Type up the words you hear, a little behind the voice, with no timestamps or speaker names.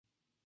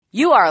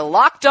You are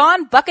Locked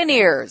On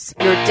Buccaneers,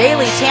 your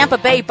daily Tampa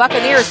Bay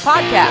Buccaneers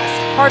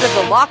podcast, part of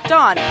the Locked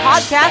On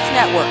Podcast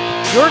Network,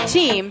 your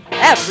team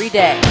every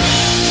day.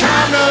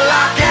 Time to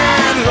lock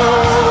and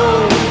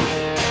load.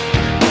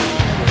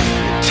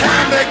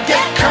 Time to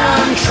get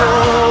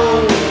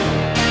control.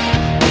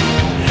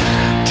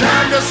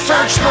 Time to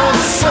search for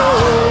soul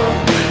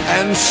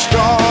and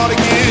start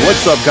again.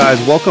 What's up, guys?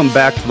 Welcome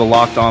back to the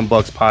Locked On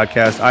Bucs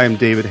podcast. I am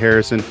David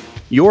Harrison,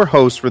 your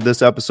host for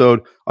this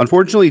episode.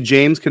 Unfortunately,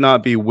 James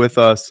cannot be with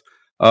us.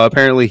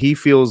 Apparently, he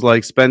feels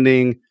like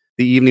spending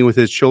the evening with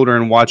his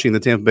children watching the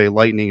Tampa Bay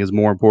Lightning is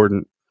more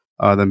important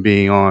than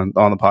being on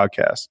the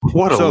podcast.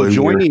 What a loser.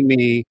 Joining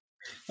me,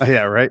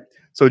 yeah, right.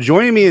 So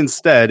joining me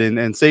instead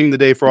and saving the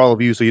day for all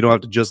of you so you don't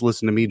have to just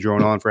listen to me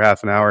drone on for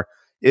half an hour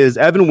is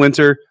Evan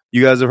Winter.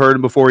 You guys have heard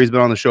him before. He's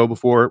been on the show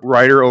before,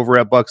 writer over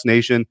at Bucs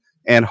Nation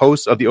and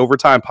host of the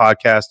Overtime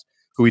podcast,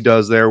 who he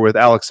does there with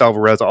Alex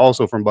Salvarez,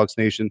 also from Bucs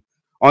Nation.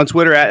 On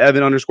Twitter at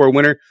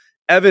Evan_Winter.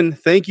 Evan,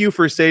 thank you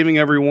for saving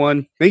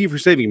everyone. Thank you for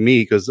saving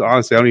me, because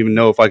honestly, I don't even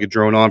know if I could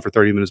drone on for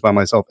 30 minutes by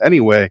myself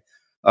anyway.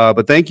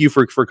 But thank you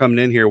for coming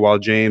in here while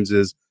James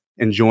is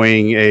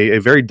enjoying a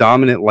very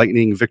dominant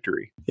Lightning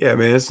victory. Yeah,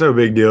 man, it's no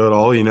big deal at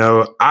all. You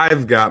know,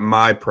 I've got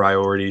my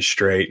priorities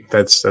straight.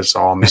 That's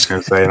all I'm just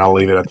going to say, and I'll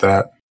leave it at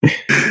that.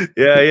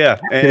 Yeah.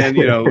 And,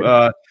 you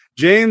know,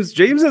 James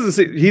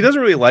he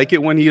doesn't really like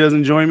it when he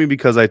doesn't join me,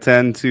 because I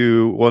tend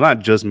to, well,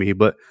 not just me,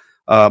 but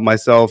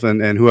myself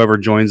and whoever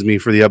joins me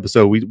for the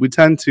episode, we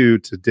tend to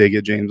dig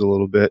at James a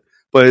little bit,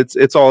 but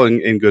it's all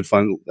in good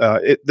fun.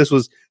 This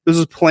was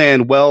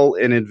planned well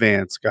in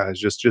advance, guys.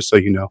 Just so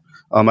you know,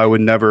 I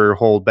would never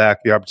hold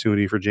back the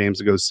opportunity for James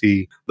to go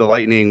see the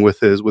Lightning with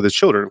his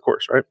children, of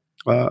course, right?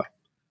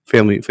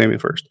 Family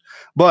first.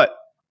 But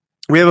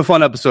we have a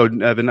fun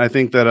episode, Evan. I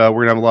think that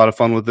we're gonna have a lot of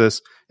fun with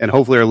this, and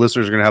hopefully our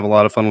listeners are gonna have a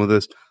lot of fun with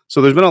this.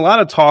 So there's been a lot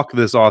of talk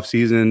this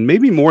offseason,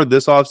 maybe more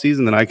this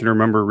offseason than I can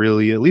remember,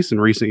 really, at least in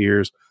recent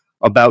years,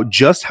 about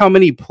just how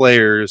many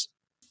players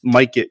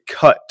might get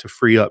cut to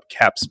free up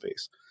cap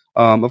space.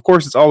 Of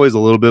course, it's always a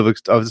little bit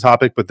of a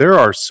topic, but there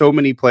are so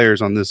many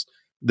players on this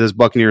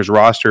Buccaneers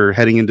roster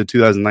heading into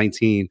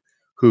 2019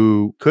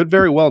 who could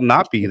very well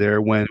not be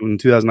there when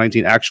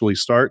 2019 actually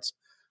starts.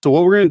 So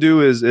what we're going to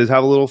do is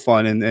have a little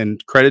fun,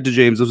 and credit to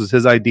James, this was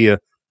his idea,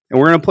 and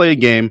we're going to play a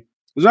game.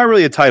 It's not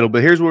really a title,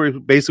 but here's what we're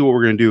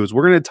going to do is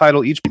we're going to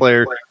title each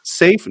player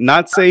safe,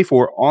 not safe,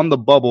 or on the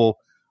bubble,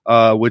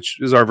 which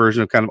is our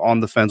version of kind of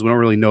on the fence. We don't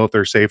really know if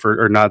they're safe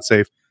or not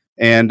safe.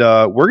 And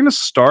we're going to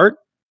start,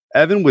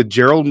 Evan, with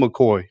Gerald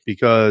McCoy,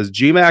 because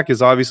GMAC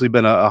has obviously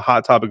been a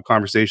hot topic of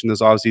conversation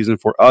this offseason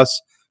for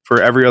us,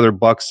 for every other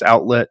Bucs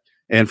outlet,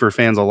 and for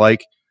fans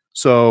alike.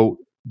 So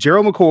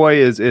Gerald McCoy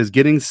is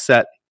getting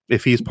set,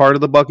 if he's part of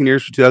the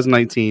Buccaneers for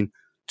 2019,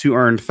 to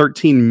earn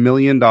 $13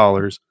 million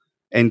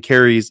and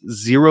carries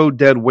zero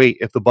dead weight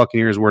if the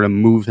Buccaneers were to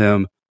move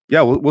him.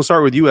 Yeah, we'll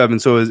start with you, Evan.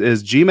 So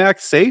is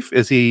GMAC safe?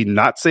 Is he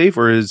not safe,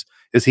 or is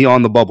he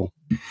on the bubble?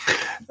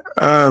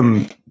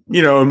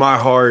 You know, in my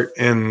heart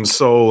and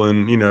soul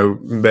and, you know,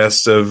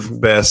 best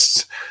of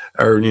best,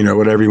 or, you know,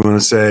 whatever you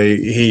want to say,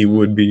 he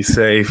would be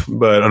safe.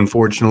 But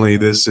unfortunately,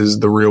 this is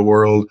the real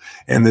world,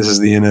 and this is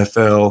the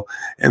NFL,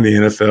 and the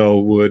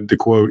NFL would, to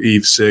quote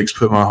Eve 6,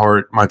 put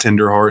my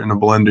tender heart in a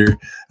blender.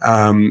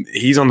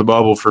 He's on the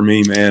bubble for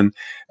me, man.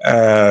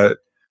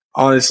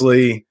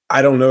 Honestly,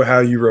 I don't know how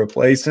you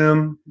replace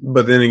him,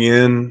 but then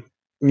again,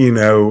 you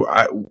know,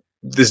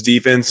 this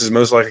defense is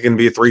most likely going to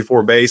be a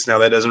 3-4 base. Now,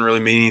 that doesn't really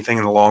mean anything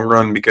in the long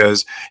run,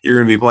 because you're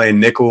going to be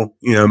playing nickel,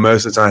 you know,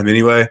 most of the time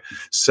anyway.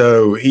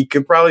 So he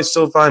could probably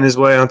still find his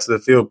way onto the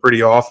field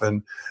pretty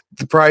often.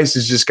 The price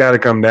has just got to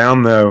come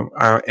down, though.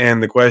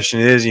 And the question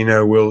is, you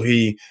know, will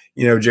he,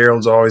 you know,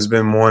 Gerald's always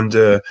been one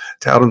to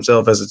tout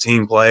himself as a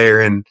team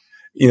player, and,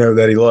 you know,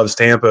 that he loves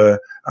Tampa.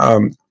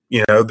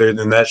 You know,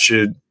 then that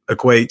should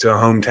equate to a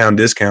hometown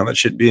discount. That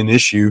shouldn't be an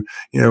issue,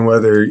 you know,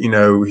 whether, you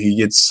know, he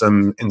gets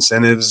some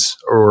incentives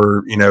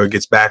or, you know, it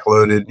gets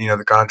backloaded, you know,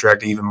 the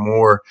contract even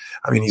more.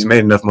 I mean, he's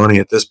made enough money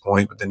at this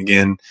point, but then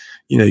again,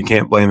 you know, you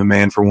can't blame a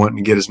man for wanting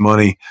to get his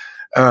money.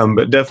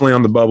 But definitely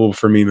on the bubble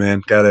for me,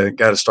 man.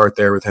 Gotta start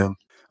there with him.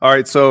 All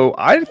right. So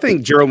I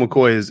think Gerald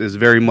McCoy is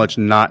very much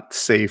not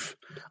safe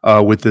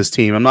with this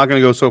team. I'm not going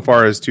to go so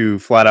far as to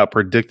flat out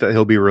predict that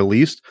he'll be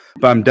released,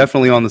 but I'm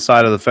definitely on the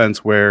side of the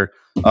fence where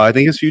I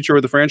think his future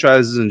with the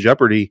franchise is in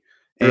jeopardy.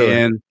 Really?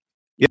 And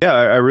yeah,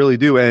 I really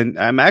do. And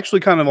I'm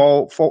actually kind of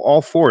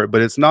all for it,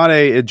 but it's not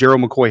a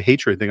Gerald McCoy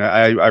hatred thing.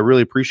 I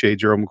really appreciate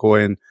Gerald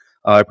McCoy, and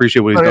I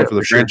appreciate what he's done for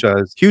the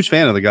franchise. Huge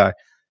fan of the guy.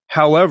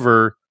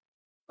 However,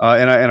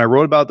 and I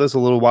wrote about this a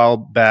little while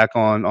back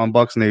on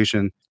Bucs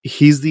Nation.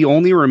 He's the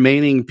only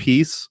remaining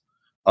piece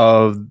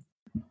of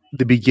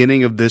the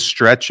beginning of this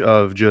stretch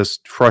of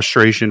just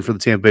frustration for the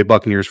Tampa Bay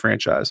Buccaneers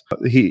franchise.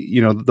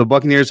 The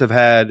Buccaneers have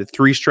had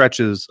 3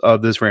 stretches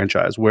of this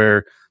franchise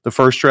where the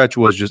first stretch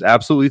was just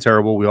absolutely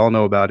terrible. We all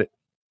know about it.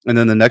 And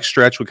then the next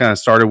stretch, we kind of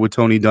started with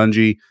Tony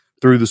Dungy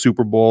through the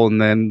Super Bowl.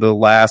 And then the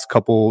last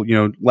couple,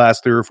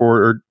 last 3 or 4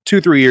 or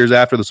 2-3 years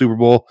after the Super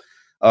Bowl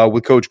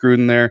with Coach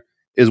Gruden there,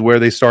 is where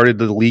they started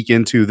to leak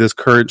into this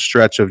current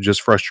stretch of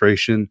just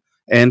frustration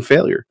and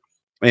failure.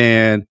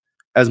 And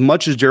as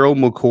much as Gerald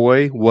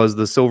McCoy was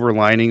the silver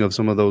lining of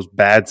some of those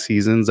bad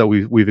seasons that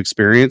we've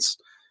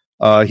experienced,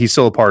 he's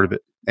still a part of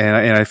it.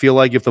 And I feel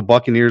like if the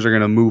Buccaneers are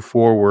going to move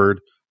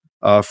forward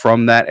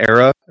from that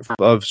era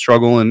of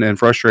struggle and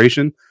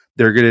frustration,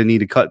 they're going to need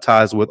to cut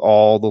ties with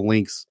all the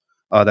links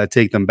that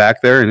take them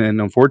back there.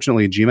 And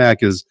unfortunately,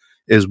 GMAC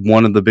is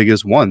one of the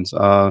biggest ones.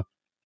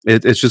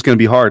 It's just going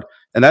to be hard.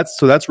 And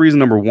that's reason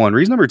number one.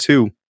 Reason number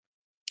two,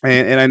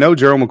 and I know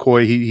Gerald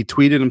McCoy, he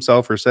tweeted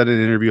himself or said in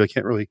an interview, I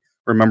can't really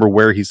remember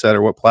where he said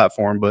or what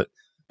platform, but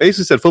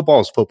basically said football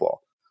is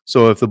football.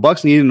 So if the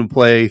Bucs need him to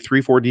play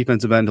 3-4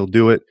 defensive end, he'll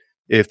do it.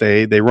 If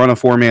they run a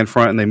 4-man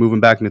front and they move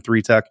him back into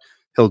 3-tech,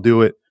 he'll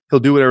do it. He'll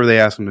do whatever they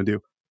ask him to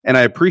do. And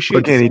I appreciate.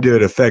 But can he do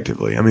it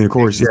effectively? I mean, of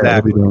course,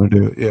 exactly. He'll be going to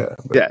do it. Yeah,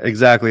 yeah,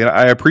 exactly. And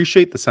I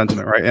appreciate the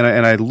sentiment, right?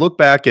 And I look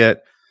back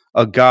at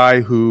a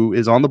guy who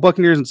is on the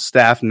Buccaneers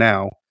staff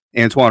now,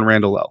 Antoine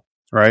Randall,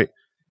 right?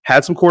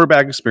 Had some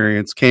quarterback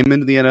experience, came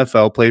into the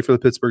NFL, played for the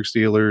Pittsburgh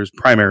Steelers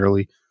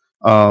primarily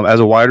as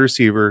a wide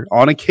receiver.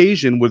 On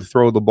occasion, would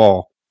throw the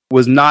ball.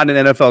 Was not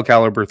an NFL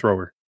caliber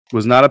thrower.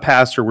 Was not a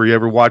passer where you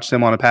ever watched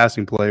him on a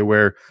passing play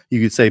where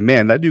you could say,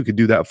 man, that dude could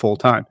do that full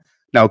time.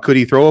 Now, could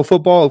he throw a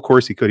football? Of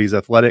course he could. He's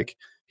athletic.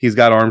 He's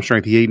got arm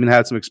strength. He even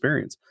had some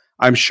experience.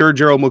 I'm sure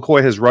Gerald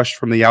McCoy has rushed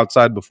from the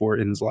outside before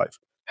in his life.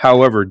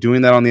 However,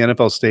 doing that on the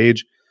NFL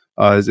stage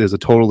is a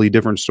totally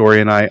different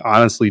story, and I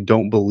honestly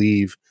don't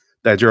believe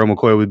that Gerald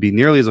McCoy would be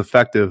nearly as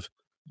effective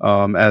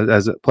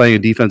as playing a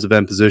defensive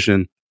end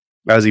position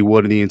as he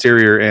would in the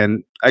interior.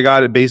 And I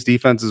got it, base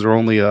defenses are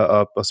only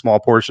a small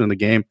portion of the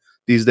game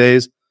these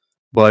days.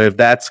 But if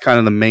that's kind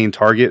of the main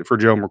target for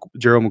Gerald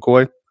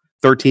McCoy,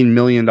 $13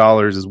 million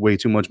is way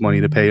too much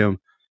money to pay him.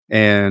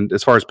 And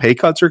as far as pay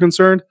cuts are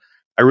concerned,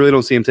 I really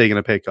don't see him taking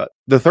a pay cut.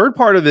 The third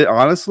part of it,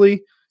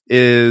 honestly,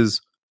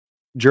 is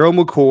Gerald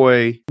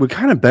McCoy would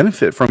kind of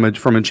benefit from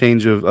a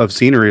change of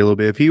scenery a little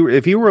bit.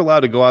 If he were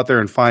allowed to go out there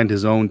and find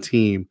his own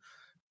team,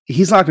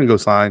 he's not going to go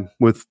sign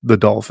with the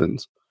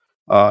Dolphins.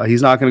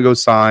 He's not going to go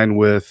sign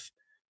with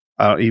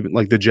even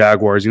like the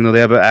Jaguars, even though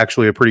they have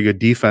actually a pretty good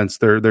defense.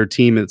 Their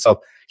team itself,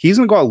 he's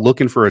going to go out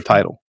looking for a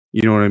title.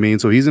 You know what I mean?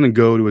 So he's going to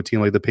go to a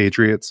team like the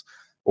Patriots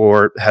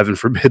or, heaven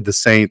forbid, the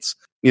Saints.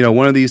 You know,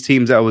 one of these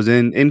teams that was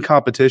in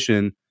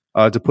competition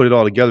to put it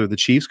all together. The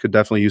Chiefs could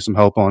definitely use some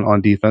help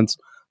on defense,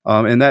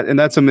 and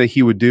that's something that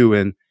he would do.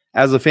 And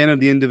as a fan of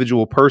the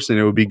individual person,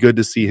 it would be good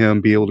to see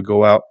him be able to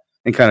go out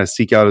and kind of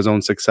seek out his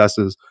own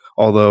successes.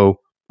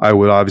 Although I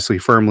would obviously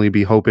firmly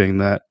be hoping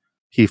that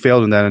he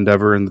failed in that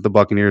endeavor and that the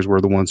Buccaneers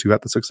were the ones who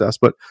got the success.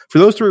 But for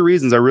those three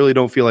reasons, I really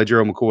don't feel like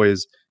Gerald McCoy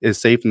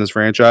is safe in this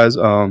franchise.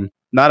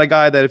 Not a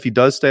guy that if he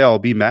does stay, I'll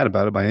be mad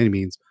about it by any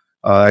means.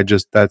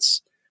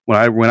 That's when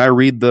I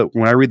read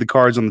the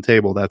cards on the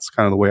table, that's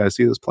kind of the way I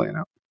see this playing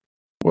out.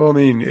 Well, I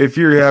mean, if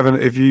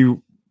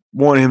you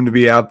want him to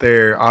be out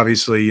there,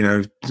 obviously, you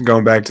know,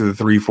 going back to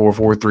the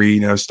 3-4-4-3, you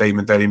know,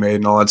 statement that he made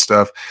and all that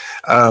stuff,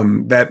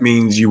 that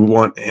means you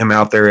want him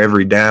out there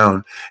every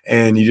down,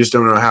 and you just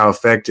don't know how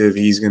effective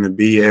he's going to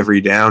be every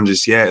down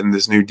just yet in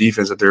this new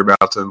defense that they're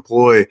about to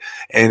employ.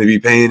 And to be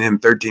paying him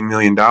 $13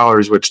 million,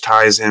 which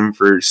ties him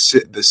for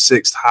the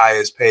sixth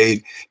highest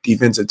paid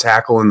defensive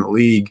tackle in the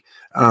league.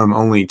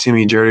 Only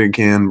Timmy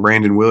Jernigan,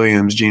 Brandon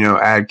Williams, Geno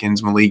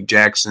Atkins, Malik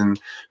Jackson,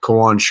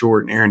 Kawan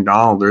Short, and Aaron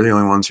Donald. They're the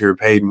only ones who are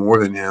paid more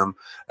than him.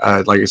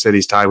 Like I said,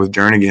 he's tied with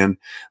Jernigan.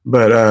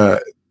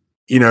 But,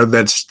 you know,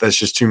 that's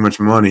just too much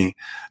money.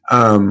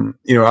 You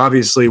know,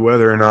 obviously,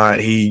 whether or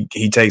not he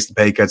takes the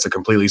pay cut's a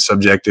completely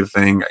subjective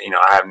thing. You know,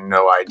 I have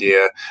no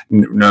idea.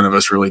 None of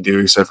us really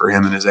do, except for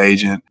him and his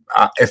agent.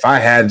 If I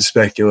had to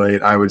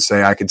speculate, I would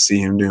say I could see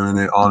him doing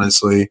it,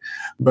 honestly.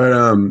 But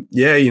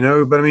yeah, you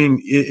know. But I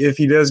mean, if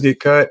he does get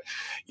cut,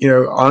 you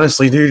know,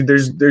 honestly, dude,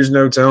 there's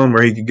no telling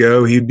where he could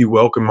go. He'd be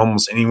welcome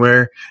almost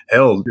anywhere.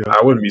 Hell, yeah.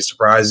 I wouldn't be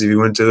surprised if he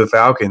went to the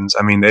Falcons.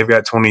 I mean, they've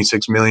got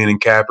 $26 million in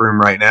cap room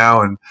right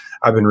now, and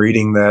I've been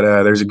reading that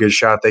there's a good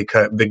shot they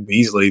cut Vic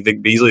Beasley.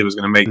 Vic Beasley was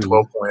going to make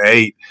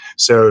 12.8.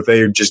 So if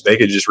they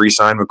could just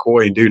re-sign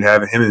McCoy, dude,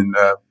 having him and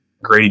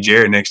Grady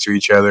Jarrett next to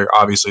each other.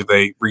 Obviously, if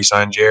they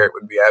re-sign Jarrett,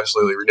 would be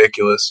absolutely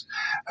ridiculous.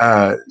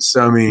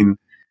 So I mean,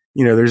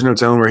 you know, there's no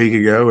telling where he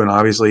could go, and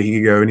obviously he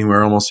could go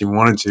anywhere almost he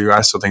wanted to.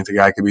 I still think the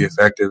guy could be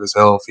effective as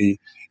hell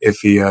if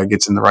he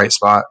gets in the right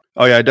spot.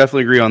 Oh yeah, I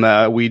definitely agree on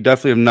that. We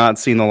definitely have not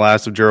seen the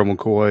last of Gerald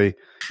McCoy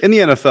in the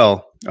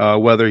NFL.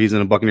 Whether he's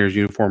in a Buccaneers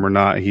uniform or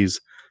not, he's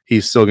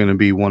still going to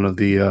be one of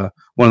the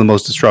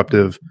most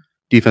disruptive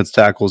defense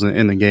tackles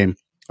in the game.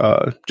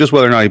 Just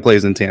whether or not he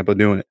plays in Tampa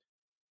doing it.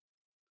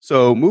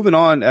 So moving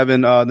on,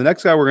 Evan, the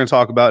next guy we're going to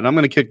talk about, and I'm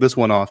going to kick this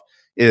one off,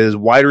 is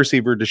wide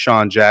receiver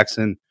Deshaun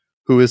Jackson,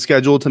 who is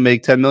scheduled to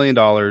make $10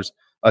 million.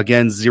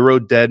 Again, zero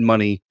dead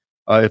money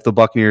if the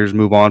Buccaneers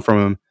move on from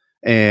him.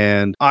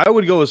 And I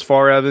would go as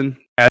far, Evan,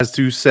 as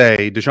to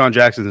say Deshaun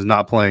Jackson is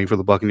not playing for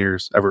the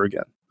Buccaneers ever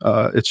again.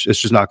 It's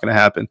just not going to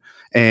happen.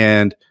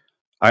 And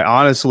I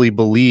honestly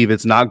believe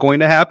it's not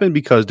going to happen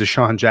because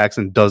Deshaun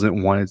Jackson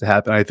doesn't want it to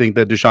happen. I think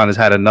that Deshaun has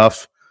had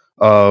enough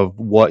of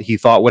what he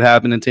thought would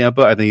happen in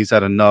Tampa. I think he's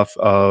had enough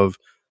of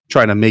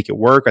trying to make it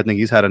work. I think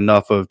he's had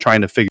enough of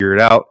trying to figure it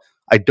out.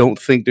 I don't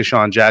think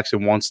Deshaun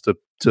Jackson wants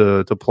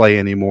to play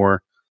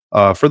anymore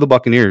for the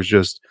Buccaneers.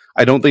 Just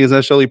I don't think it's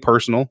necessarily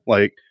personal.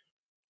 Like,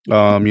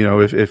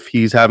 if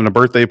he's having a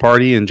birthday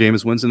party and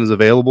Jameis Winston is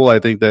available, I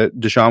think that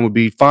Deshaun would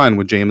be fine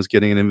with Jameis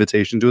getting an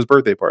invitation to his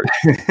birthday party.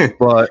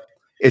 But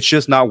it's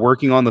just not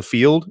working on the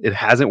field. It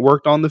hasn't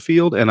worked on the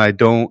field, and I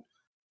don't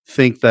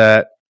think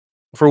that.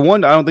 For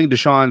one, I don't think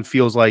Deshaun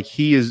feels like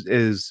he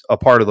is a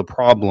part of the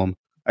problem.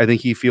 I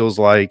think he feels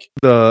like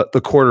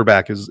the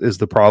quarterback is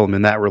the problem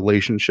in that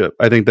relationship.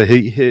 I think that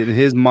in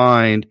his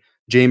mind,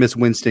 Jameis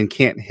Winston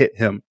can't hit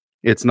him.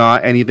 It's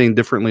not anything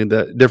different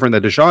that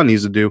Deshaun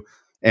needs to do.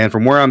 And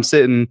from where I'm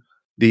sitting,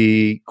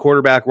 the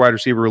quarterback wide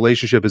receiver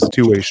relationship is a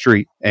two-way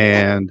street.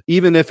 And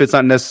even if it's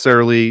not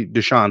necessarily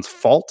Deshaun's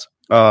fault,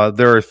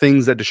 there are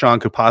things that Deshaun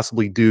could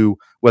possibly do,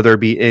 whether it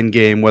be in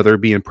game, whether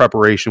it be in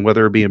preparation,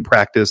 whether it be in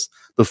practice,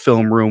 the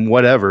film room,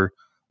 whatever,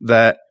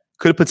 that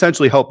could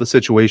potentially help the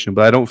situation.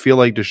 But I don't feel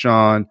like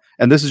Deshaun,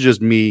 and this is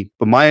just me,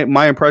 but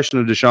my impression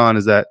of Deshaun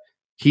is that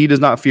he does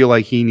not feel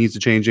like he needs to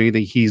change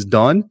anything he's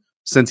done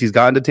since he's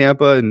gotten to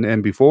Tampa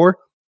and before.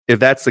 If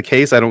that's the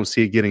case, I don't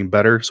see it getting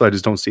better. So I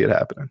just don't see it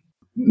happening.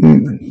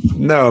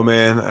 No,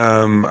 man.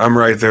 I'm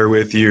right there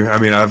with you. I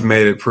mean, I've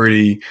made it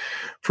pretty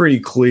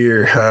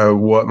clear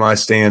what my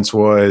stance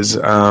was.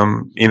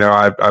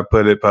 I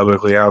put it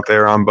publicly out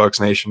there on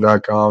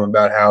bucsnation.com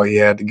about how he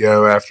had to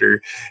go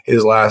after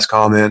his last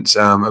comments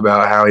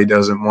about how he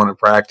doesn't want to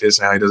practice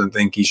and how he doesn't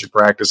think he should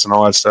practice and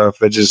all that stuff.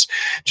 That just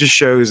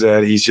shows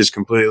that he's just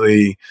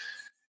completely –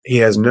 he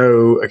has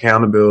no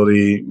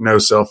accountability, no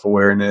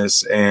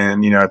self-awareness.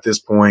 And, at this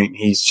point,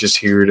 he's just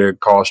here to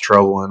cause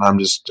trouble. And I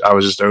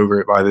was just over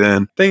it by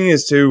then. Thing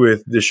is, too,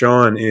 with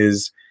Deshaun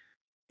is,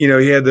 he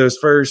had those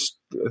first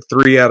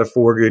 3 out of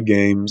 4 good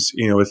games,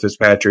 with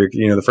Fitzpatrick,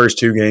 the first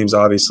 2 games,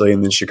 obviously,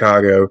 and then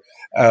Chicago.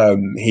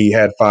 He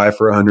had 5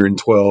 for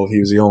 112. He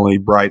was the only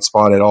bright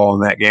spot at all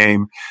in that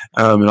game.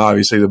 And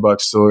obviously the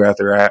Bucs still got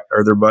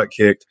their butt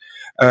kicked.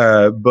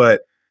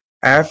 But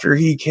after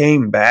he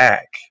came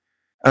back,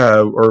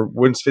 or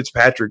when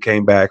Fitzpatrick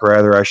came back,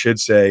 rather, I should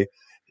say,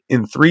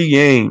 in 3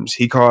 games,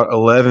 he caught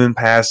 11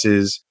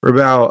 passes for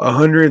about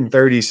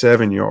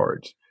 137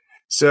 yards.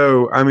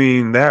 So, I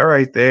mean, that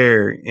right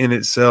there in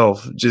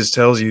itself just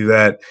tells you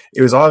that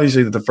it was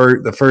obviously that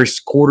the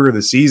first quarter of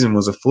the season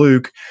was a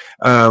fluke.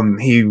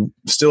 He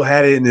still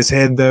had it in his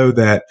head, though,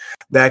 that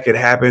could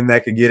happen,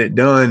 that could get it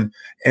done.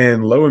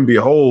 And lo and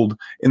behold,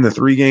 in the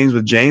 3 games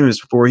with Jameis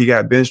before he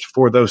got benched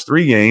for those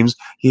 3 games,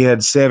 he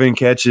had 7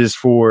 catches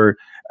for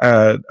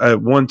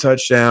 1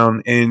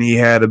 touchdown, and he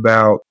had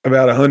about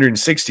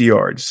 160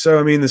 yards. So,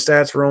 I mean, the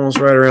stats were almost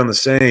right around the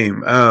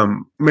same.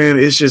 Man,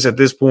 it's just at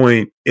this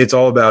point, it's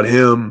all about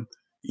him.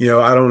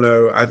 I don't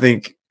know. I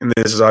think, and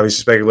this is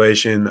obviously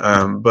speculation,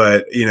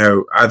 but,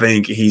 I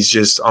think he's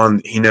just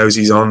he knows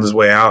he's on his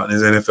way out in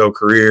his NFL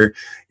career.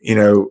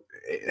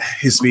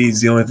 His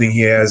speed's the only thing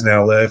he has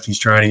now left. He's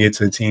trying to get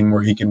to a team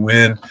where he can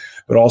win,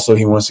 but also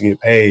he wants to get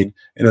paid.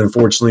 And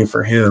unfortunately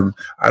for him,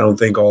 I don't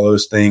think all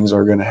those things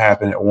are going to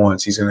happen at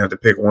once. He's going to have to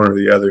pick one or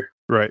the other.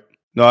 Right.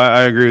 No,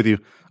 I agree with you.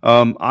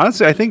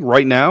 Honestly, I think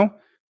right now,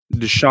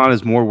 Deshaun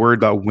is more worried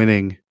about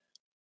winning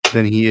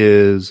than he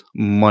is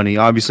money.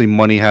 Obviously,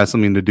 money has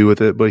something to do with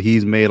it, but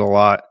he's made a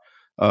lot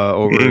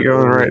over. He ain't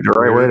going the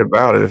right way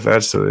about it. If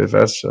that's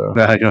so.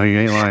 No, you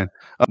ain't lying.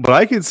 But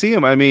I can see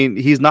him. I mean,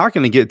 he's not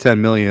going to get $10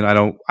 million.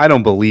 I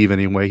don't believe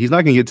anyway. He's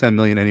not going to get $10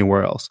 million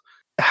anywhere else.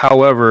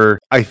 However,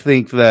 I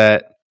think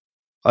that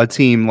a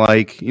team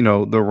like,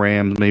 the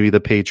Rams, maybe the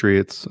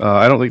Patriots,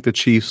 I don't think the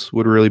Chiefs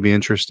would really be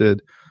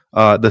interested.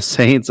 The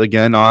Saints,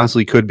 again,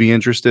 honestly could be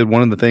interested.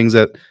 One of the things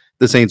that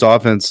the Saints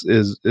offense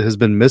has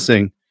been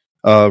missing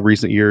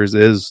recent years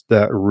is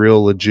that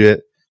real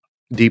legit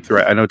deep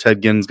threat. I know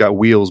Ted Ginn's got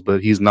wheels,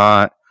 but he's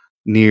not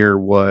near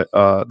what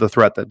the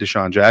threat that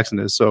Deshaun Jackson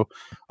is. So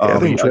I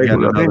think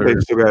they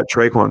still got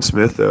Traquan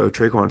Smith, though.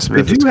 Traquan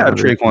Smith. They do have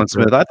Traquan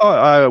Smith. I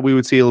thought we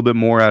would see a little bit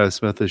more out of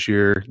Smith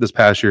this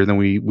past year than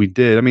we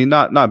did. I mean,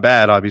 not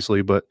bad,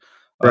 obviously, but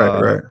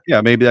right. Yeah,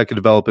 maybe that could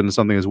develop into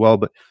something as well.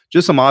 But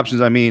just some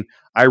options. I mean,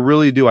 I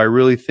really do. I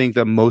really think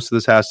that most of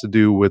this has to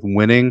do with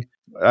winning.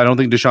 I don't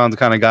think Deshaun's the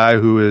kind of guy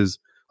who is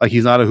like,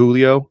 he's not a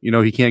Julio.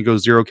 He can't go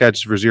 0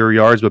 catches for 0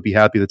 yards, but be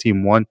happy the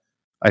team won.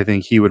 I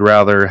think he would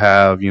rather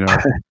have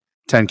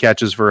 10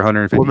 catches for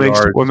 150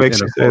 yards. What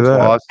makes you say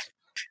that?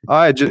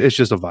 It's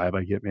just a vibe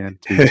I get, man,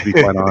 to be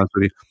quite honest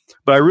with you.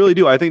 But I really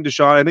do. I think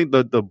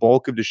the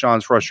bulk of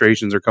Deshaun's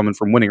frustrations are coming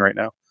from winning right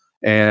now.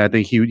 And I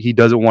think he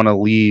doesn't want to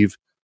leave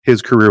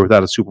his career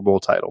without a Super Bowl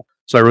title.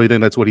 So I really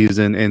think that's what he's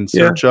in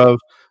search of.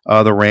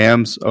 The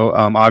Rams,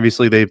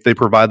 obviously, they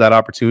provide that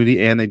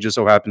opportunity, and they just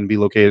so happen to be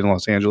located in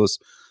Los Angeles.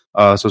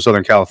 So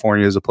Southern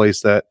California is a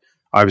place that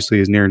obviously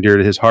is near and dear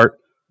to his heart.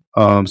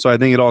 So I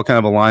think it all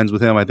kind of aligns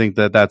with him. I think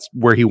that that's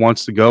where he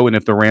wants to go. And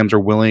if the Rams are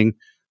willing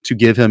to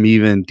give him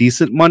even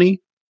decent money,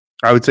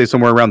 I would say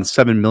somewhere around the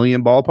 $7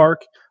 million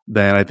ballpark,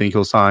 then I think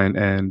he'll sign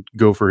and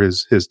go for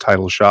his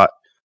title shot.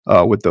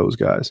 with those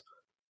guys.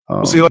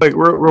 See, like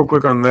real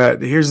quick on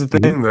that. Here's the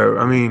thing, though.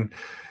 I mean,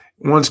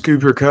 once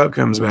Cooper Kupp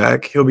comes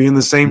back, he'll be in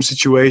the same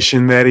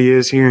situation that he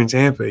is here in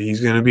Tampa. He's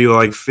going to be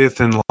like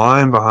fifth in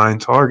line behind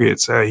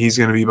targets. He's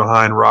going to be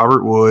behind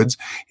Robert Woods.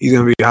 He's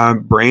going to be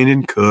behind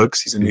Brandon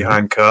Cooks. He's going to be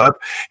behind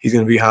Kupp. He's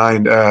going to be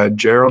behind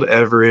Gerald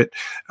Everett.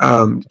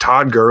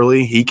 Todd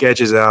Gurley, he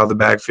catches out of the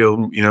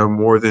backfield,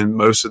 more than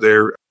most of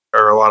a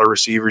lot of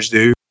receivers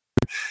do.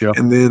 Yeah.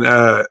 And then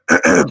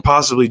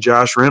possibly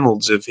Josh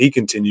Reynolds if he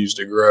continues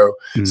to grow.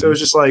 Mm-hmm. So it's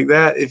just like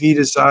that. If he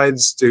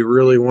decides to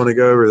really want to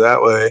go over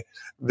that way,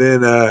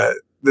 then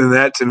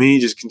that to me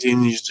just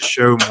continues to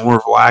show more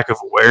of a lack of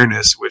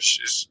awareness,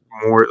 which is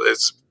more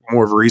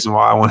of a reason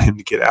why I want him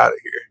to get out of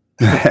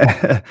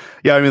here.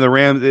 Yeah, I mean the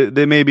Rams.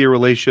 They may be a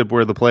relationship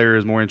where the player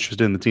is more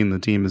interested in the team than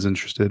the team is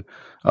interested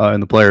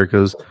in the player.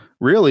 Because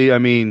really, I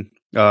mean,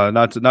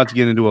 not to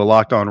get into a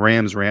Locked On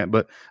Rams rant,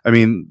 but I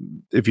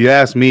mean, if you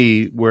ask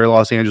me, where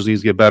Los Angeles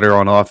needs to get better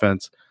on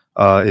offense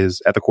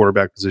is at the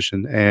quarterback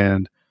position,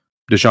 and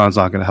Deshaun's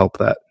not going to help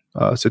that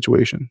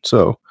situation.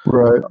 So,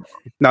 right.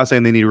 Not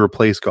saying they need to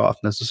replace Goff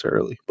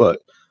necessarily,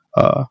 but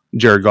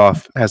Jared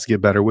Goff has to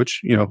get better,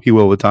 which he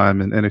will with time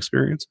and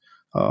experience.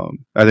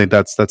 I think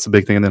that's the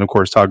big thing. And then of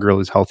course Todd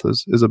Gurley's health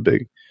is a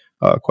big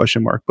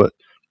question mark. But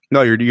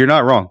no, you're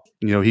not wrong.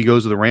 He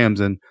goes to the Rams,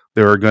 and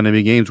there are going to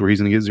be games where he's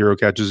going to get 0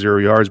 catches, 0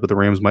 yards, but the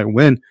Rams might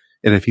win.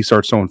 And if he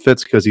starts throwing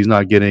fits because he's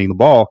not getting the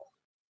ball,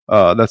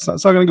 that's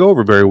not going to go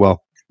over very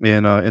well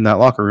in that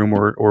locker room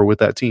or with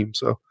that team.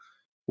 So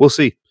we'll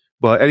see.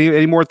 But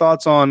any more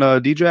thoughts on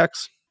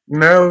Djax?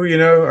 No,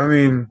 I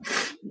mean,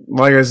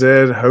 like I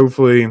said,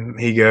 hopefully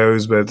he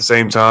goes, but at the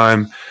same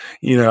time,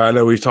 I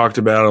know we've talked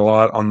about it a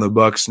lot on the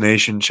Bucs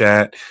Nation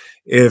chat.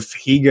 If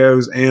he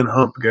goes and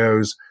Hump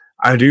goes,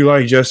 I do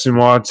like Justin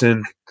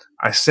Watson.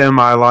 I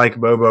semi-like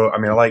Bobo. I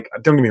mean,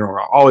 don't get me wrong,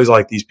 I always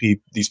like these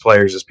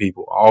players as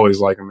people. I always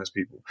like them as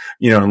people,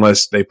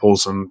 unless they pull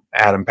some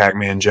Adam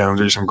Pac-Man Jones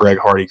or some Greg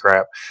Hardy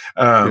crap.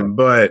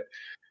 But,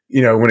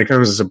 when it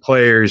comes to some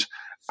players,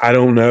 I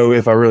don't know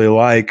if I really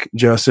like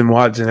Justin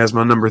Watson as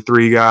my number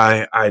 3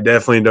 guy. I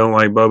definitely don't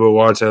like Bubba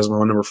Watson as my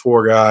number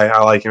 4 guy.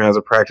 I like him as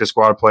a practice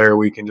squad player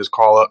we can just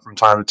call up from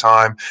time to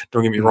time.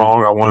 Don't get me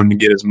wrong. I want him to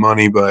get his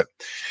money, but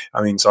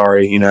I mean,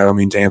 sorry,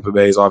 Tampa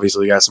Bay's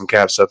obviously got some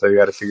cap stuff they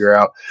got to figure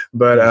out.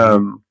 But,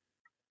 and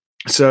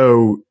plus,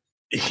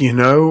 we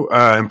know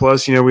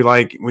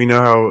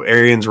how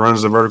Arians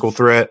runs the vertical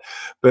threat,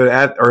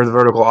 or the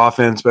vertical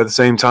offense, but at the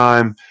same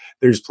time,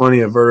 there's plenty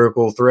of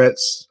vertical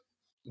threats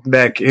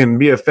that can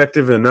be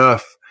effective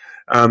enough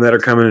that are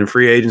coming in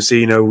free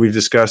agency. We've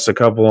discussed a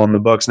couple on the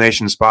Bucs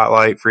Nation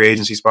Spotlight, free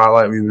agency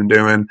Spotlight we've been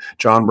doing.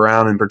 John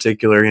Brown in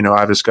particular,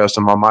 I've discussed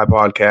him on my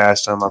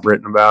podcast. I've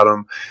written about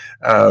him.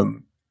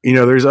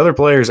 There's other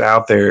players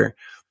out there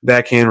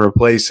that can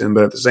replace him,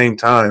 but at the same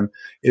time,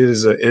 it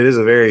is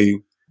a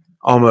very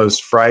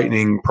almost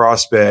frightening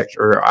prospect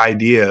or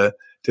idea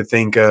to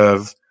think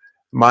of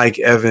Mike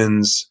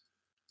Evans,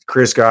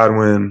 Chris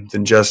Godwin,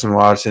 then Justin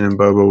Watson and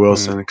Bobo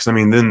Wilson. Because I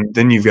mean,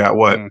 then you've got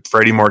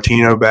Freddie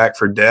Martino back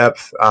for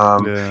depth.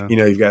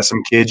 You've got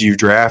some kids you've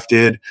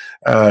drafted.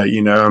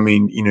 You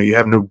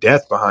have no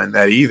depth behind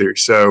that either.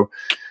 So,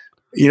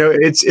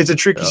 it's a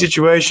tricky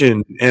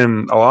situation,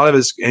 and a lot of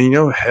it's,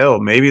 and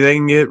hell, maybe they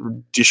can get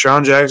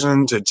Deshaun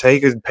Jackson to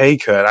take a pay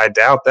cut. I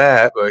doubt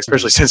that, but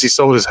especially since he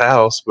sold his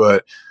house.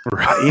 But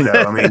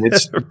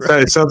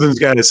it's something's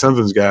got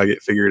to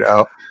get figured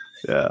out.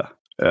 Yeah.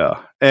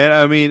 Yeah. And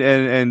I mean,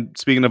 and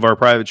speaking of our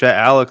private chat,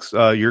 Alex,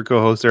 your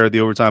co-host there at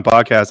the Overtime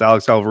Podcast,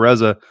 Alex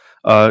Alvareza,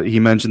 he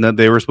mentioned that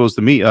they were supposed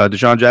to meet.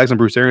 Deshaun Jackson,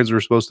 Bruce Arians were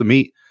supposed to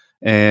meet.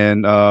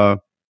 And,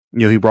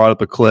 he brought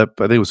up a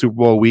clip, I think it was Super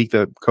Bowl week,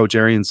 that Coach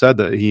Arians said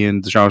that he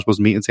and Deshaun were supposed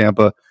to meet in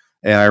Tampa.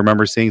 And I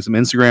remember seeing some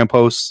Instagram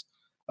posts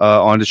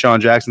on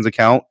Deshaun Jackson's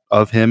account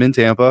of him in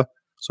Tampa.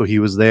 So he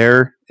was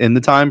there in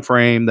the time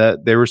frame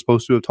that they were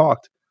supposed to have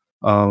talked.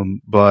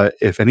 But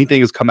if anything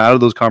has come out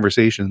of those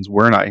conversations,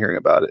 we're not hearing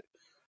about it.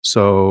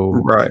 So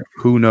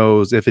who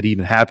knows if it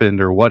even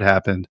happened or what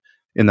happened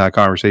in that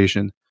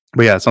conversation.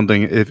 But yeah,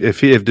 something if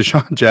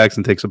Deshaun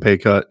Jackson takes a pay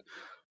cut,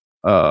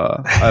 I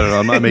don't know.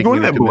 I'm not making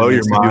any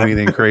commitments to do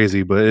anything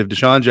crazy, but if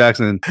Deshaun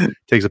Jackson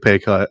takes a pay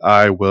cut,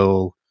 I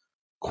will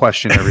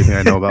question everything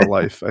I know about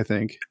life. I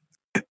think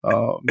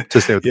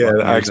to stay with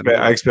the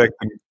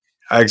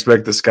I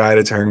expect the sky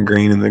to turn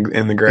green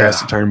and the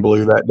grass to turn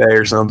blue that day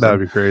or something. That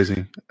would be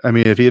crazy. I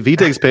mean, if he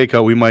takes pay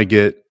cut, we might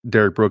get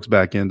Derek Brooks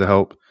back in to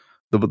help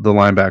the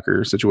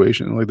linebacker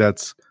situation. Like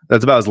that's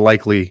about as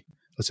likely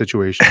a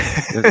situation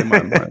in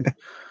my mind.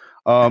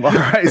 All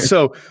right.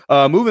 So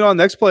moving on,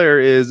 next player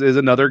is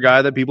another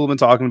guy that people have been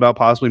talking about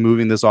possibly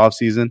moving this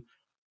offseason.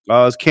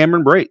 Is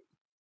Cameron Brate.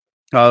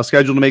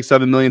 Scheduled to make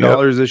 $7 million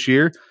this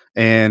year.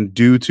 And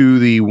due to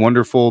the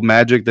wonderful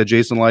magic that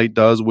Jason Light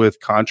does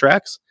with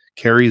contracts,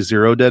 carries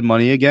zero dead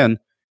money again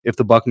if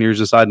the Buccaneers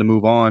decide to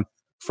move on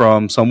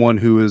from someone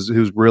who's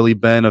really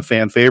been a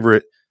fan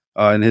favorite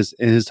in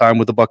his time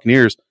with the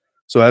Buccaneers.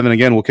 So Evan,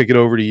 again, we'll kick it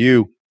over to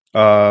you.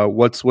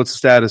 What's the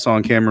status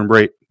on Cameron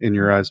Brate in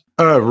your eyes?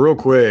 Real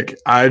quick,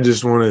 I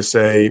just want to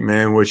say,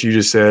 man, what you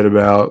just said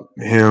about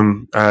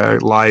him,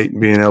 Light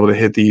being able to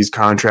hit these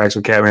contracts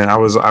with Cap, man. I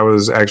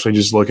was actually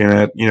just looking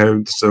at,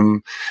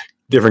 some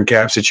different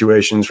cap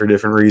situations for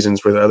different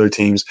reasons for the other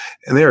teams.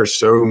 And there are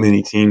so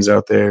many teams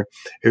out there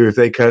who, if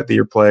they cut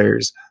your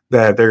players,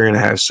 that they're going to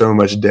have so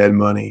much dead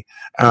money.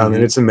 And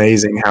it's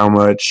amazing how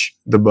much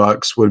the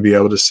Bucs would be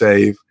able to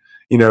save,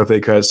 if they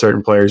cut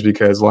certain players,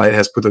 because Light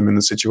has put them in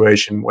the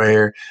situation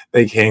where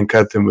they can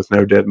cut them with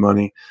no dead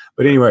money.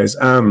 But anyways,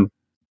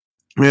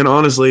 man,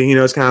 honestly,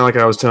 it's kind of like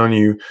I was telling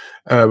you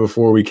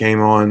before we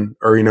came on,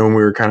 or, when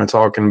we were kind of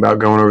talking about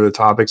going over the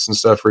topics and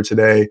stuff for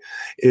today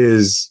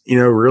is,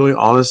 really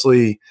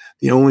honestly,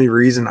 the only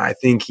reason I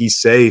think he's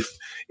safe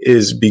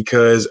is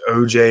because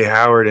OJ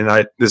Howard,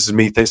 and this is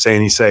me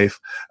saying he's safe.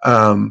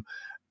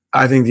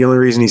 I think the only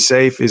reason he's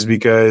safe is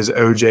because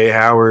OJ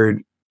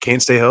Howard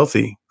can't stay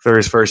healthy for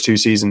his first 2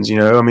 seasons.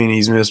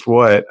 He's missed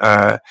what?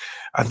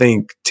 I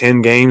think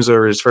 10 games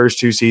over his first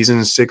 2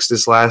 seasons, 6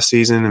 this last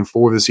season and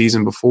 4 the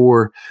season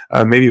before.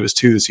 Maybe it was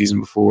 2 the season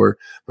before.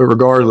 But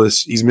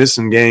regardless, he's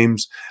missing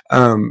games.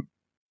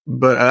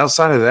 But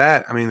outside of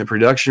that, the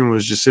production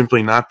was just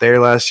simply not there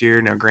last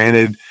year. Now,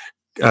 granted,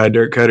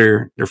 Dirk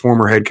Cutter, their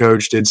former head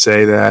coach, did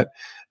say that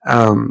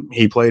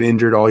he played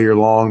injured all year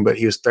long, but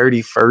he was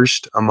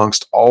 31st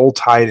amongst all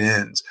tight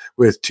ends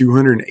with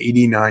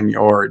 289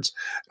 yards.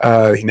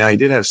 Now, he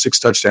did have 6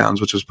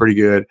 touchdowns, which was pretty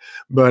good.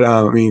 But,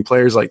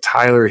 players like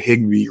Tyler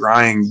Higbee,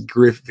 Ryan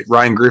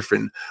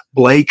Griffin,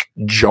 Blake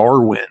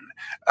Jarwin,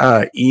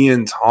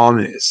 Ian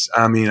Thomas.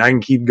 I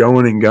can keep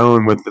going and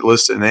going with the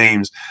list of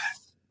names.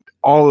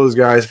 All those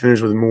guys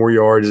finished with more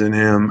yards than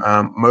him.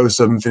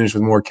 Most of them finished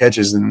with more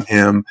catches than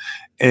him.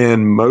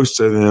 And most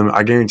of them,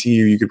 I guarantee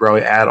you could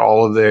probably add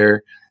all of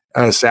their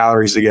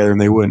salaries together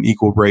and they wouldn't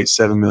equal Brate's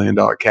 $7 million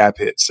cap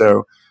hit.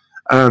 So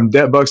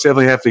Bucs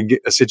definitely have to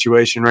get a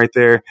situation right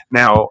there.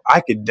 Now, I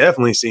could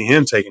definitely see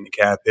him taking the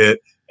cap hit,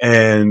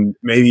 and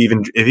maybe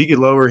even if he could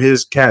lower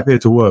his cap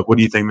hit to what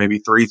do you think? Maybe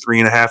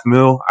 3.5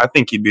 mil? I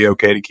think he'd be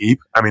okay to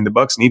keep. The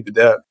Bucs need the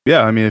depth.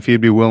 Yeah, if he'd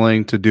be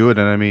willing to do it,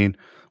 and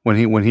when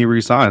he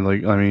re-signed,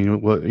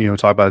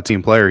 talk about a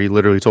team player, he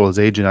literally told his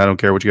agent, "I don't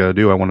care what you got to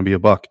do. I want to be a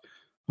Buck."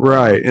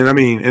 Right.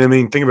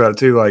 And think about it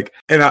too.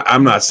 And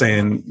I'm not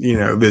saying,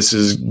 this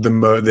is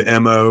the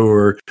MO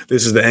or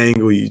this is the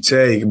angle you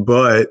take,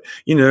 but,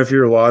 if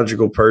you're a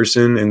logical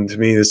person, and to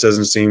me, this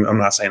doesn't seem, I'm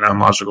not saying I'm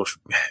logical.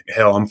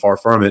 Hell, I'm far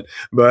from it.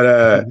 But,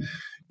 a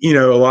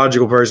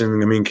logical person,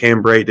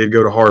 Cam Brate did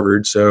go to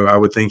Harvard, so I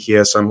would think he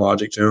has some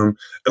logic to him.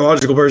 A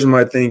logical person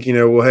might think,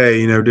 well,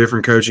 hey,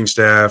 different coaching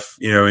staff,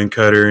 in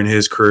Cutter and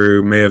his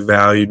crew may have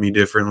valued me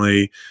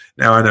differently.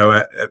 Now, I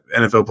know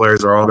NFL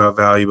players are all about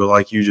value, but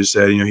like you just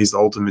said, he's the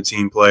ultimate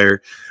team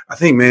player. I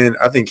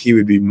think he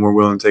would be more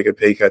willing to take a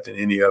pay cut than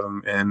any of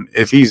them. And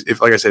if he's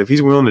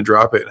willing to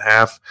drop it in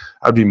half,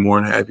 I'd be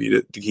more than happy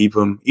to keep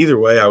him. Either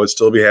way, I would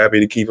still be happy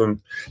to keep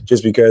him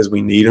just because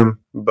we need him.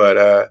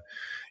 But,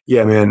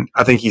 yeah, man,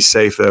 I think he's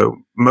safe, though,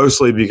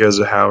 mostly because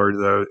of Howard,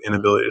 though,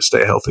 inability to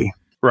stay healthy.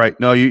 Right.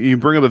 No, you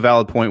bring up a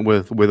valid point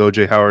with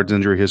O.J. Howard's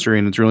injury history,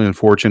 and it's really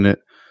unfortunate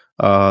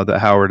that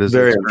Howard is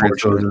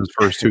experienced in his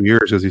first 2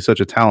 years because he's such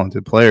a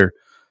talented player.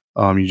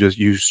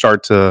 You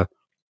start to,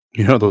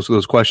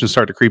 those questions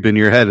start to creep into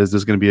your head. Is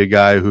this going to be a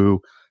guy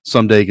who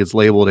someday gets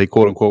labeled a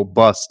quote-unquote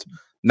bust,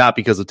 not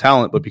because of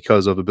talent, but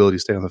because of ability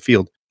to stay on the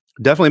field?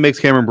 Definitely makes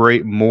Cameron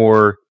Brate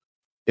more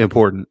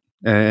important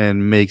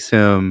and makes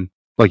him,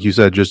 like you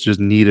said, just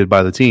needed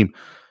by the team.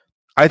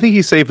 I think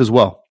he's safe as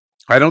well.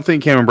 I don't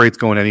think Cameron Brate's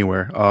going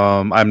anywhere.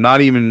 I'm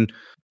not even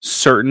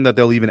certain that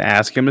they'll even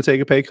ask him to take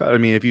a pay cut.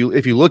 If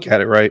you look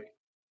at it, right,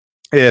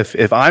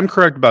 if I'm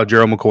correct about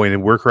Gerald McCoy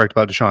and we're correct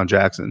about Deshaun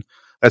Jackson,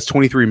 that's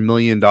 $23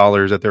 million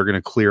that they're going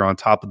to clear on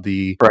top of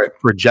the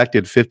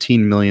projected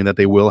 $15 million that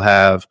they will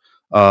have,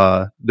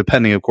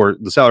 depending, of course,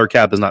 the salary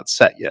cap is not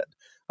set yet.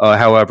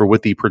 However,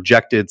 with the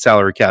projected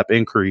salary cap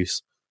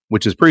increase,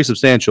 which is pretty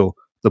substantial,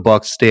 the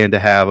Bucs stand to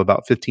have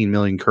about $15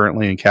 million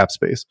currently in cap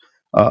space.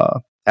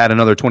 Add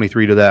another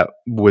 23 to that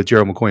with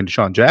Gerald McCoy and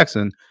Deshaun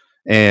Jackson,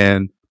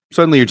 and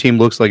suddenly your team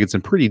looks like it's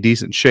in pretty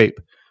decent shape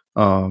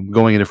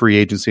going into free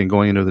agency and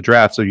going into the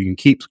draft, so you can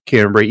keep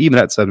Cameron Brate even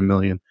at $7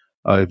 million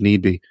if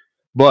need be.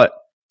 But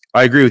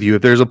I agree with you.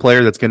 If there's a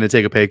player that's going to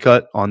take a pay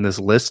cut on this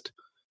list,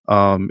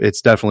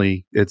 it's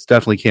definitely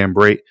Cam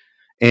Brate.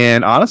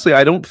 And honestly,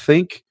 I don't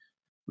think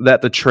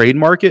that the trade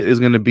market is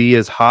going to be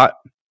as hot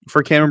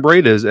for Cameron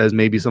Brate as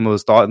maybe some of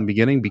us thought in the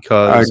beginning,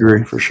 because I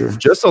agree for sure.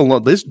 Just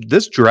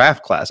this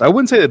draft class, I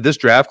wouldn't say that this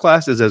draft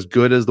class is as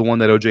good as the one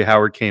that OJ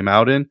Howard came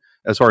out in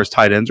as far as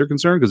tight ends are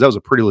concerned, because that was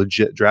a pretty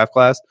legit draft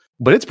class,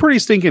 but it's pretty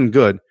stinking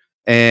good.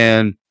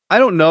 And I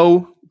don't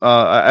know.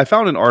 I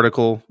found an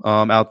article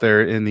out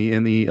there in the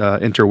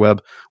interweb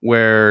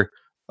where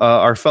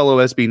our fellow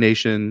SB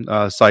Nation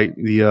site,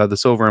 the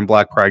Silver and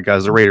Black Pride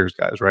guys, the Raiders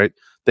guys, right?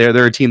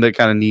 They're a team that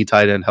kind of need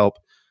tight end help.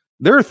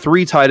 There are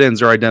 3 tight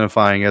ends they're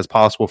identifying as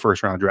possible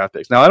first-round draft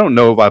picks. Now, I don't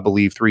know if I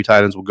believe 3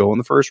 tight ends will go in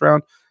the first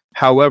round.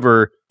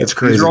 However, it's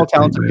crazy. These are all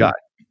talented guys.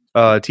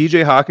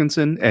 TJ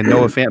Hawkinson and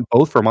Noah Fant,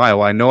 both from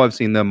Iowa. I know I've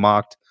seen them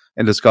mocked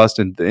and discussed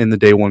in the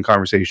day one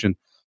conversation,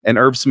 and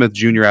Irv Smith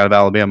Jr. out of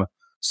Alabama.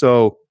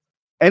 So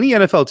any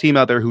NFL team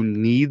out there who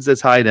needs a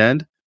tight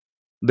end,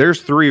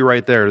 there's three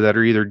right there that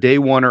are either day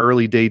one or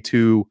early day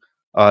two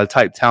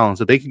type talents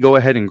that they can go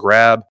ahead and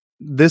grab.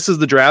 This is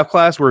the draft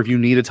class where if you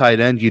need a tight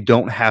end, you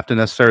don't have to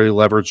necessarily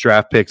leverage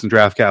draft picks and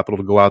draft capital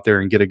to go out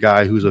there and get a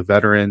guy who's a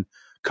veteran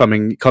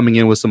coming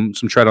in with some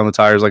tread on the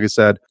tires, like I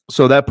said.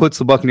 So that puts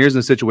the Buccaneers in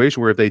a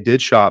situation where if they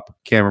did shop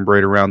Cameron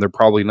Brate around, they're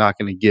probably not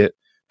going to get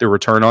the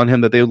return on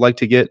him that they would like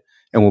to get,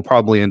 and will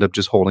probably end up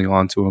just holding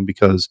on to him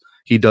because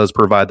he does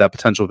provide that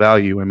potential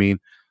value. I mean,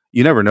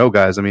 you never know,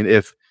 guys. I mean,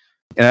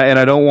 and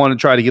I don't want to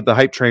try to get the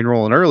hype train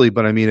rolling early,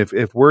 but I mean,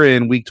 if we're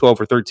in week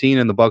 12 or 13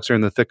 and the Bucs are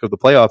in the thick of the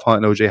playoff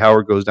hunt and OJ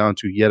Howard goes down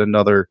to yet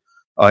another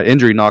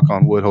injury, knock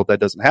on wood, hope that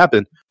doesn't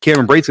happen,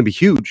 Cameron Brate's going to be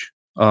huge,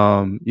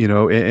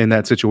 in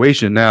that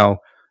situation. Now,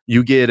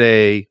 you get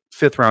a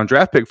 5th round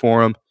draft pick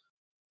for him.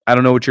 I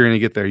don't know what you're going to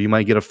get there. You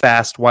might get a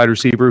fast wide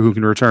receiver who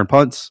can return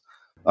punts.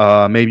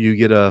 Maybe you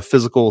get a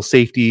physical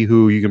safety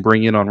who you can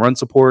bring in on run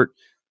support.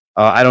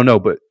 I don't know,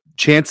 but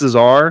chances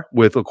are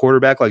with a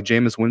quarterback like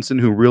Jameis Winston,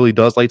 who really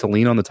does like to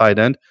lean on the tight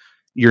end,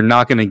 you're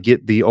not going to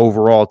get the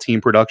overall team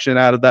production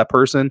out of that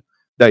person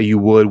that you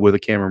would with a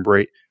Cameron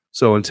Brate.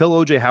 So until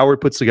OJ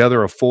Howard puts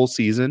together a full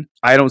season,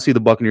 I don't see the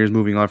Buccaneers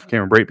moving on from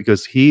Cameron Brate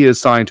because he is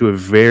signed to a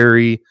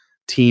very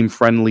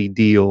team-friendly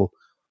deal.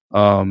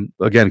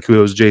 Again,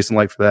 kudos to Jason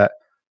Light for that.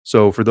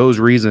 So for those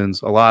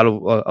reasons, a lot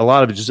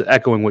of it just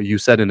echoing what you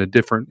said in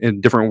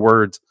different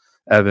words,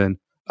 Evan.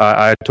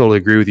 I totally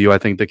agree with you. I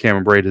think that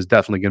Cameron Brate is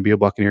definitely going to be a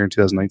Buccaneer in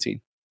 2019.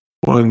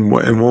 One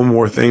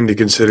more thing to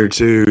consider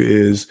too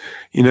is,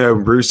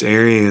 Bruce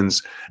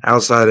Arians,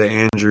 outside of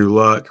Andrew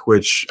Luck,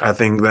 which I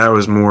think that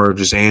was more of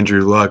just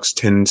Andrew Luck's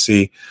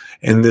tendency.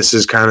 And this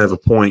is kind of a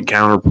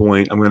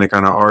counterpoint. I'm going to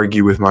kind of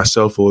argue with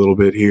myself a little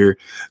bit here.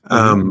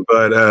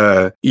 But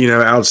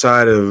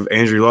outside of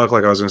Andrew Luck,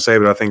 like I was going to say,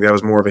 but I think that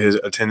was more of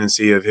a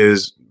tendency of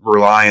his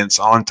reliance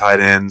on tight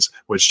ends,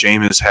 which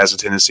Jameis has a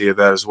tendency of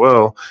that as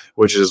well,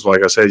 which is,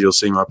 like I said, you'll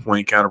see my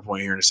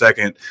counterpoint here in a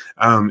second.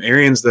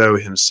 Arians, though,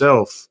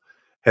 himself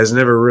has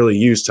never really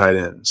used tight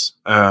ends.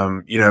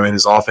 In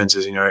his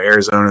offenses,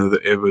 Arizona,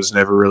 it was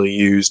never really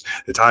used.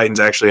 The Titans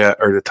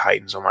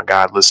oh my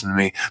God, listen to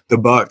me. The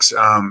Bucs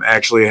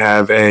actually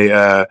have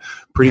a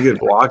pretty good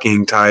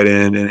blocking tight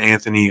end in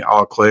Anthony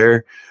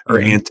Auclair,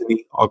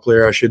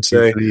 I should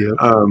say.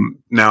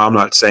 Now, I'm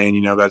not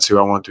saying, that's who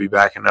I want to be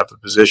backing up the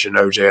position,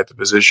 OJ at the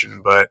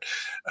position, but,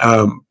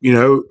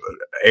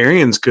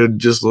 Arians could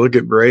just look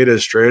at Brate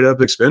as straight up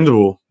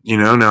expendable.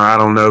 Now I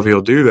don't know if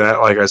he'll do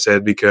that, like I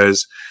said,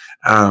 because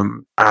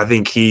I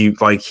think he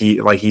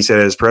said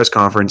at his press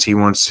conference, he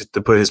wants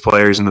to put his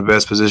players in the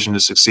best position to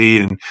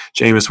succeed. And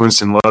Jameis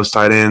Winston loves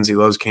tight ends. He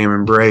loves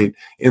Cameron Brate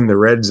in the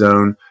red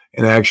zone.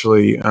 And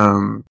actually,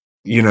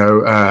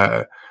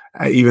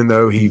 even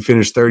though he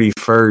finished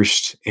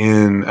 31st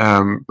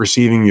in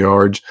receiving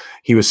yards,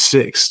 he was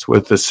 6th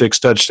with the 6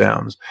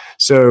 touchdowns.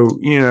 So,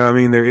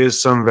 there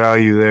is some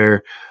value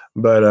there,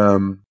 but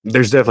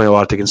there's definitely a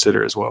lot to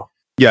consider as well.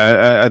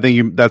 Yeah, I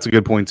think that's a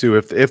good point too.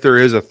 If there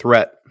is a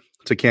threat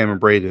to Cameron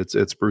Brate,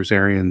 it's Bruce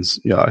Arians'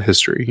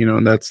 history,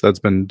 and that's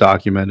been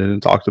documented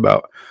and talked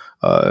about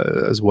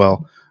as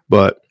well.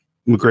 But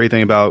the great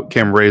thing about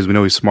Cameron Brate is we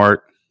know he's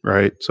smart,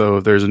 right? So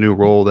if there's a new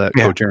role that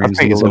Coach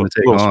Arians needs him to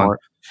take on,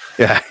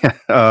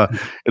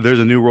 if there's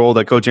a new role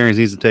that Coach Arians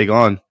needs to take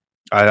on,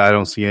 I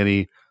don't see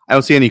any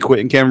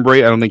quitting Cameron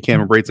Brate. I don't think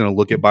Cameron Brate's going to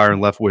look at Byron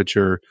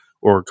Leftwich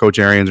or Coach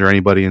Arians or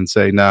anybody and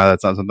say, nah,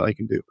 that's not something I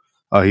can do.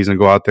 He's going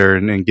to go out there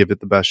and give it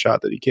the best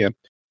shot that he can.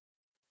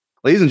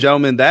 Ladies and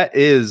gentlemen, that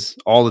is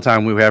all the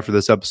time we have for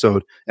this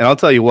episode. And I'll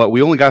tell you what,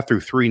 we only got through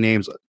 3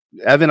 names.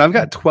 Evan, I've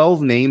got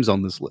 12 names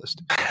on this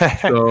list.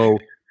 So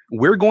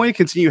we're going to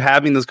continue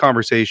having this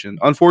conversation.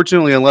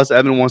 Unfortunately, unless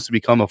Evan wants to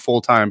become a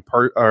full-time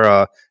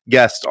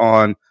guest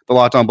on the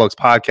Locked On Bucs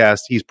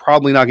podcast, he's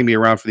probably not going to be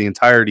around for the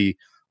entirety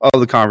of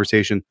the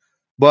conversation.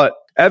 But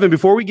Evan,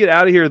 before we get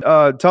out of here,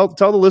 tell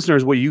the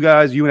listeners what you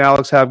and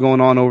Alex have going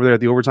on over there at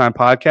the Overtime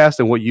Podcast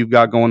and what you've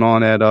got going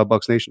on at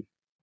Bucs Nation.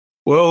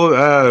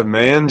 Well,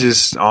 man,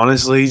 just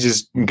honestly,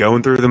 just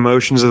going through the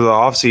motions of the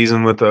off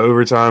season with the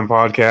Overtime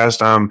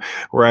Podcast.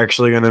 We're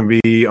actually going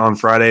to be on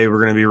Friday. We're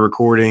going to be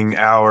recording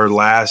our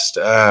last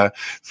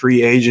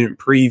free agent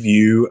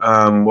preview.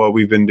 What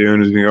we've been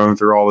doing is been going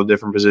through all the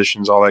different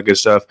positions, all that good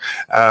stuff.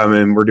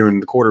 And we're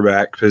doing the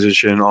quarterback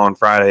position on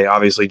Friday.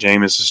 Obviously,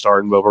 Jameis is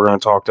starting, but we're going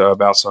to talk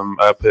about some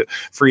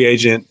free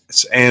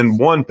agents and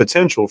one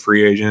potential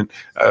free agent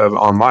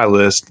on my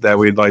list that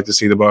we'd like to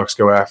see the Bucs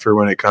go after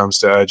when it comes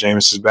to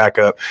Jameis's backup.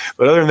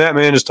 But other than that,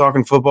 man, just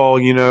talking football,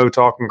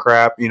 talking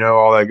crap,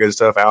 all that good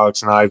stuff.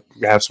 Alex and I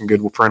have some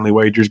good friendly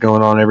wagers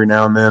going on every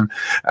now and then.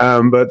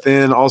 But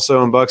then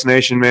also in Bucs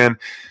Nation, man,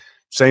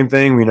 same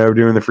thing,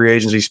 doing the free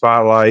agency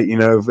spotlight,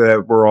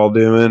 that we're all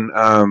doing.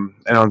 And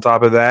on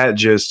top of that,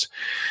 just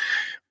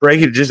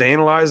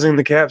analyzing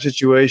the cap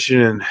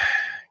situation. And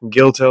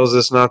Gil tells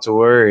us not to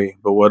worry.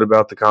 But what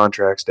about the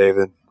contracts,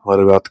 David? What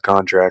about the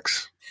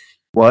contracts?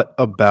 What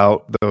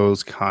about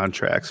those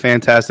contracts?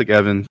 Fantastic,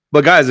 Evan.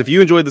 But guys, if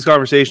you enjoyed this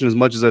conversation as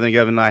much as I think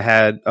Evan and I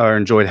had or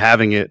enjoyed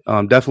having it,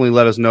 definitely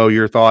let us know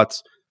your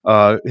thoughts.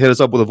 Hit us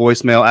up with a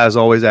voicemail, as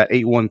always, at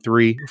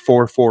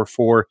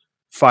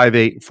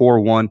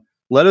 813-444-5841.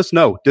 Let us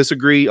know.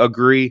 Disagree,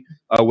 agree,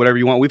 whatever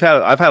you want.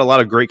 I've had a lot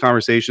of great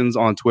conversations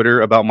on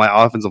Twitter about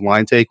my offensive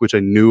line take, which I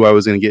knew I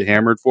was going to get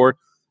hammered for.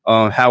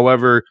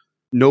 However,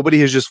 nobody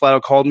has just flat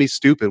out called me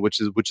stupid, which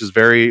is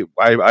very.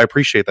 I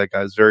appreciate that,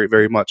 guys, very,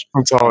 very much.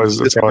 It's always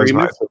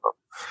nice.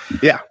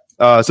 Yeah.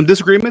 Some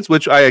disagreements,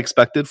 which I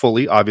expected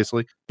fully,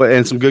 obviously,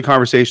 and some good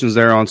conversations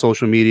there on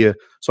social media.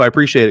 So I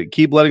appreciate it.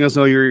 Keep letting us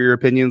know your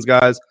opinions,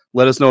 guys.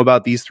 Let us know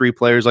about these 3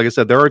 players. Like I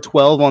said, there are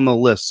 12 on the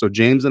list. So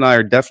James and I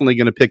are definitely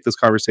going to pick this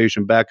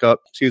conversation back up,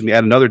 at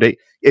another date.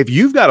 If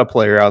you've got a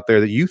player out there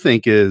that you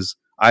think is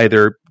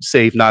either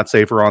safe, not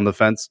safe, or on the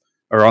fence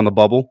or on the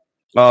bubble,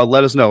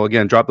 let us know.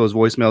 Again, drop those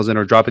voicemails in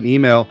or drop an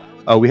email.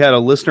 We had a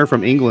listener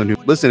from England who,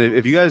 listen,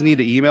 if you guys need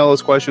to email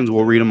us questions,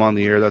 we'll read them on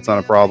the air. That's not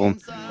a problem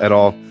at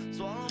all.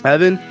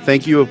 Evan,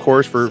 thank you, of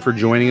course, for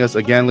joining us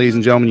again, ladies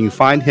and gentlemen. You can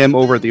find him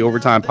over at the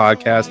Overtime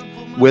Podcast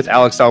with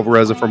Alex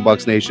Alvarez from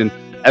Bucs Nation.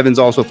 Evan's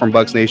also from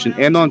Bucs Nation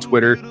and on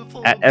Twitter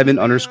at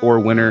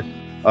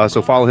Evan_winner.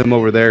 So follow him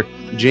over there.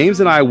 James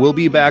and I will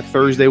be back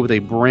Thursday with a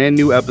brand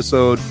new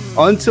episode.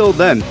 Until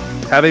then,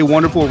 have a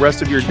wonderful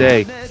rest of your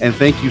day. And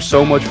thank you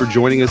so much for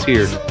joining us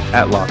here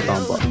at Locked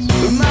On Bucs.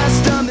 My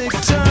stomach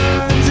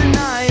turns and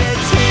I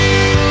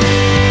exhale.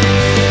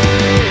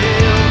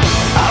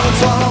 I would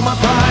swallow my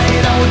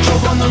pride, I would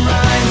choke on the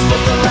rhymes,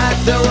 but the lack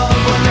thereof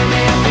when they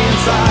nail me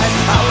inside.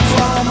 I would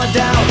swallow my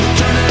doubt,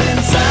 turn it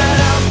inside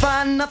out,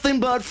 find nothing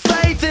but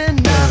faith in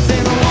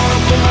nothing. I wanna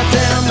put my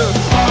tender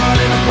heart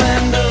in a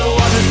blender,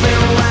 watch it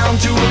spin around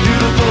to a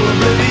beautiful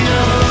oblivion.